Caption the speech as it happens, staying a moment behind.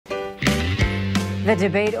The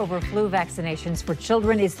debate over flu vaccinations for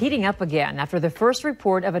children is heating up again after the first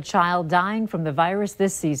report of a child dying from the virus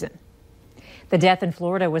this season. The death in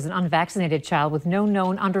Florida was an unvaccinated child with no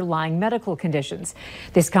known underlying medical conditions.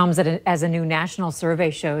 This comes as a new national survey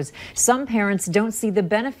shows some parents don't see the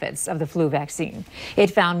benefits of the flu vaccine. It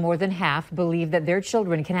found more than half believe that their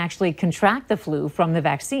children can actually contract the flu from the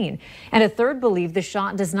vaccine, and a third believe the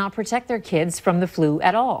shot does not protect their kids from the flu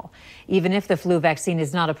at all. Even if the flu vaccine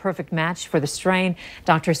is not a perfect match for the strain,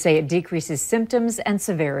 doctors say it decreases symptoms and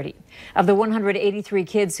severity. Of the 183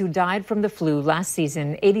 kids who died from the flu last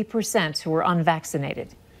season, 80% were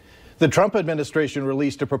unvaccinated. The Trump administration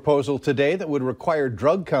released a proposal today that would require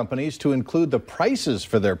drug companies to include the prices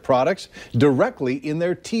for their products directly in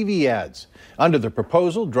their TV ads. Under the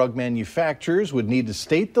proposal, drug manufacturers would need to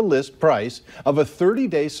state the list price of a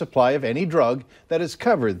 30-day supply of any drug that is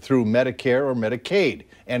covered through Medicare or Medicaid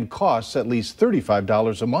and costs at least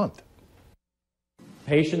 $35 a month.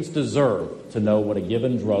 Patients deserve to know what a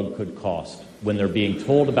given drug could cost when they're being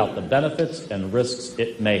told about the benefits and risks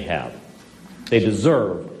it may have. They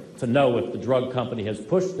deserve to know if the drug company has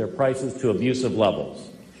pushed their prices to abusive levels.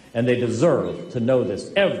 And they deserve to know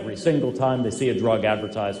this every single time they see a drug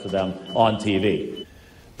advertised to them on TV.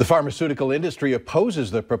 The pharmaceutical industry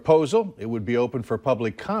opposes the proposal. It would be open for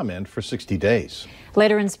public comment for 60 days.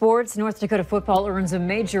 Later in sports, North Dakota football earns a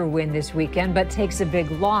major win this weekend, but takes a big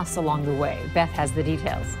loss along the way. Beth has the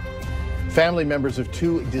details. Family members of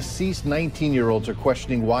two deceased 19-year-olds are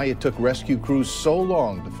questioning why it took rescue crews so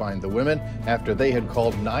long to find the women after they had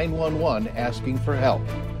called 911 asking for help.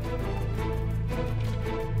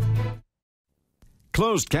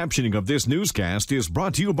 Closed captioning of this newscast is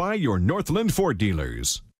brought to you by your Northland Ford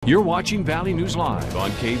dealers. You're watching Valley News Live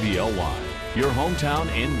on KVLY, your hometown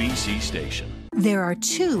NBC station. There are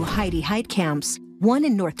two Heidi Heitkamps, one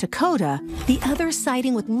in North Dakota, the other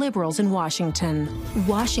siding with liberals in Washington.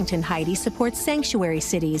 Washington Heidi supports sanctuary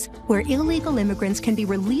cities where illegal immigrants can be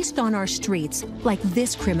released on our streets, like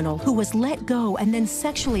this criminal who was let go and then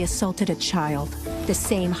sexually assaulted a child. The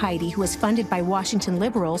same Heidi who is funded by Washington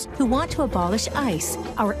liberals who want to abolish ICE,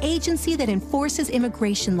 our agency that enforces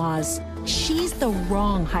immigration laws. She's the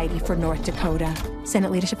wrong Heidi for North Dakota.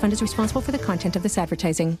 Senate Leadership Fund is responsible for the content of this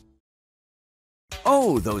advertising.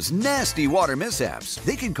 Oh, those nasty water mishaps.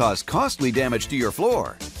 They can cause costly damage to your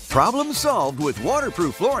floor. Problem solved with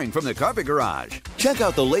waterproof flooring from the Carpet Garage. Check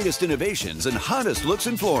out the latest innovations and hottest looks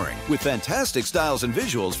in flooring with fantastic styles and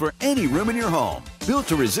visuals for any room in your home. Built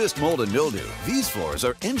to resist mold and mildew, these floors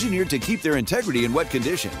are engineered to keep their integrity in wet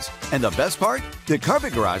conditions. And the best part? The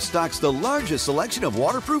Carpet Garage stocks the largest selection of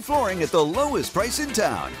waterproof flooring at the lowest price in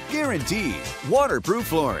town. Guaranteed. Waterproof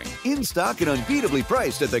flooring. In stock and unbeatably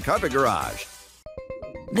priced at the Carpet Garage.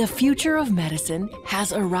 The future of medicine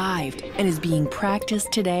has arrived and is being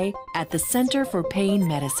practiced today at the Center for Pain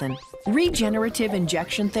Medicine. Regenerative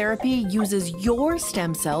injection therapy uses your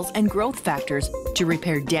stem cells and growth factors to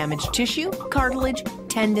repair damaged tissue, cartilage,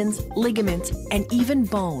 tendons, ligaments, and even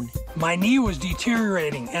bone. My knee was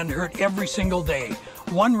deteriorating and hurt every single day.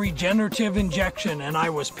 One regenerative injection and I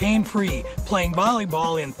was pain-free, playing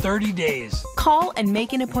volleyball in 30 days. Call and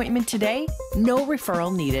make an appointment today. No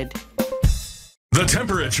referral needed. The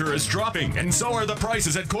temperature is dropping, and so are the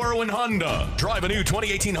prices at Corwin Honda. Drive a new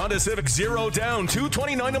 2018 Honda Civic zero down,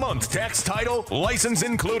 $229 a month, tax, title, license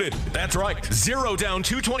included. That's right, zero down,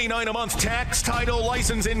 $229 a month, tax, title,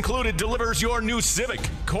 license included delivers your new Civic.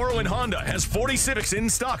 Corwin Honda has 40 Civics in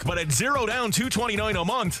stock, but at zero down, $229 a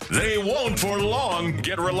month, they won't for long.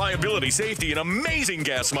 Get reliability, safety, and amazing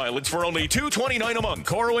gas mileage for only $229 a month.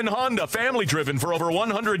 Corwin Honda, family driven for over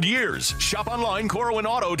 100 years. Shop online,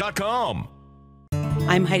 CorwinAuto.com.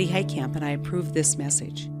 I'm Heidi Heitkamp, and I approve this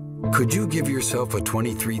message. Could you give yourself a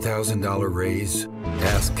 $23,000 raise?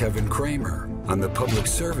 Ask Kevin Kramer. On the Public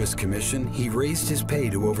Service Commission, he raised his pay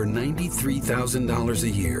to over $93,000 a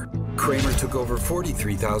year. Kramer took over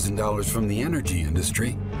 $43,000 from the energy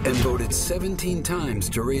industry and voted 17 times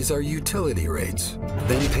to raise our utility rates.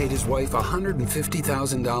 Then paid his wife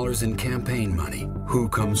 $150,000 in campaign money. Who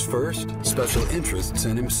comes first? Special interests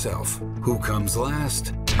and himself. Who comes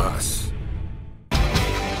last? Us.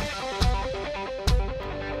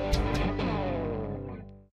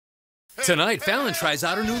 Tonight, Fallon tries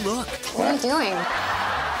out her new look. What are you doing?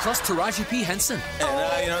 Plus Taraji P. Henson.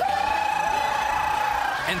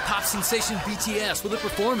 And pop sensation BTS with a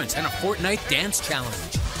performance and a Fortnite dance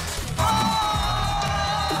challenge.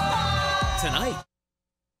 Tonight.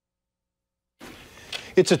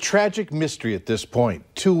 It's a tragic mystery at this point.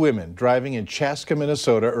 Two women driving in Chaska,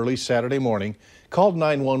 Minnesota early Saturday morning called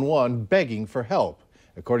 911 begging for help.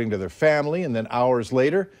 according to their family, and then hours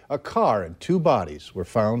later, a car and 2 bodies were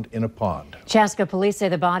found in a pond. Chaska police say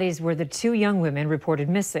the bodies were the 2 young women reported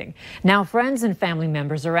missing. Now, friends and family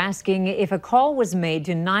members are asking if a call was made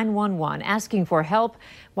to 911 asking for help.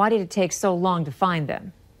 Why did it take so long to find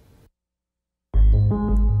them?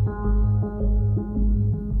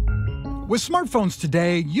 With smartphones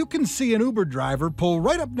today, you can see an Uber driver pull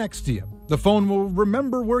right up next to you. The phone will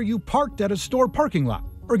remember where you parked at a store parking lot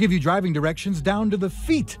or give you driving directions down to the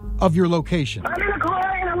feet of your location. I'm in a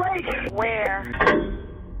car in a lake. Where?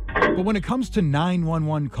 But when it comes to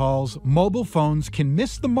 911 calls, mobile phones can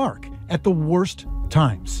miss the mark at the worst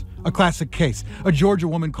times. A classic case. A Georgia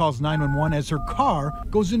woman calls 911 as her car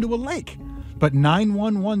goes into a lake. But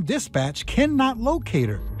 911 dispatch cannot locate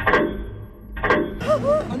her.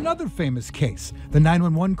 Another famous case, the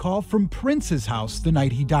 911 call from Prince's house the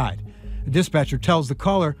night he died. The dispatcher tells the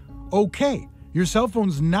caller, "Okay, your cell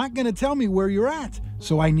phone's not going to tell me where you're at,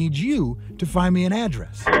 so I need you to find me an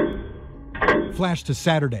address." Flash to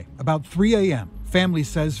Saturday, about 3 a.m. Family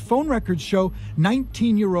says phone records show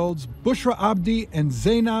 19-year-olds Bushra Abdi and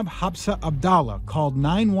Zainab Hapsa Abdallah called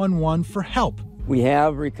 911 for help. We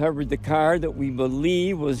have recovered the car that we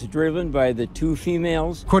believe was driven by the 2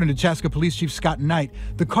 females. According to Chaska Police Chief Scott Knight,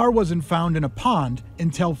 the car wasn't found in a pond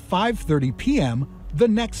until 5:30 p.m. the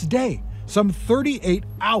next day, some 38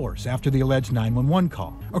 hours after the alleged 911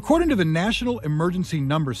 call. According to the National Emergency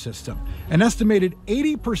Number System, an estimated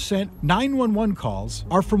 80% 911 calls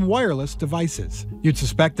are from wireless devices. You'd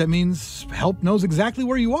suspect that means help knows exactly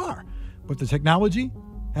where you are, but the technology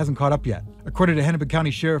hasn't caught up yet. According to Hennepin County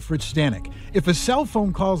Sheriff Rich Stanek, if a cell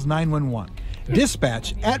phone calls 911,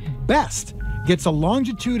 dispatch at best gets a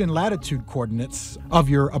longitude and latitude coordinates of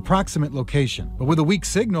your approximate location. But with a weak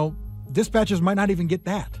signal, dispatchers might not even get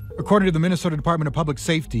that. According to the Minnesota Department of Public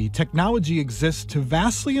Safety, technology exists to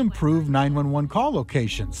vastly improve 911 call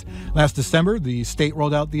locations. Last December, the state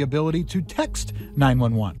rolled out the ability to text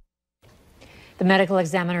 911. The medical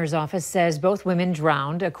examiner's office says both women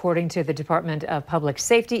drowned. According to the Department of Public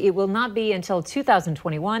Safety, it will not be until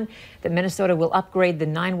 2021 that Minnesota will upgrade the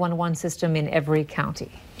 911 system in every county.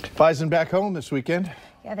 Bison back home this weekend.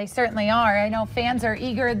 Yeah, they certainly are. I know fans are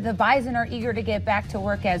eager. The Bison are eager to get back to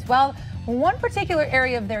work as well. One particular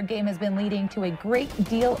area of their game has been leading to a great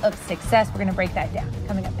deal of success. We're going to break that down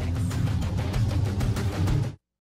coming up next.